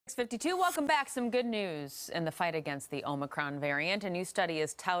6:52. Welcome back. Some good news in the fight against the Omicron variant. A new study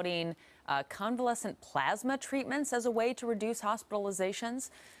is touting convalescent plasma treatments as a way to reduce hospitalizations.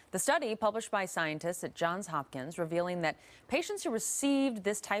 The study, published by scientists at Johns Hopkins, revealing that patients who received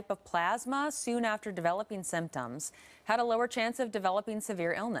this type of plasma soon after developing symptoms had a lower chance of developing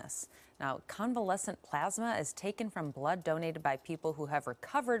severe illness. Now, convalescent plasma is taken from blood donated by people who have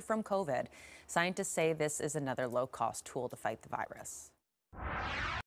recovered from COVID. Scientists say this is another low-cost tool to fight the virus.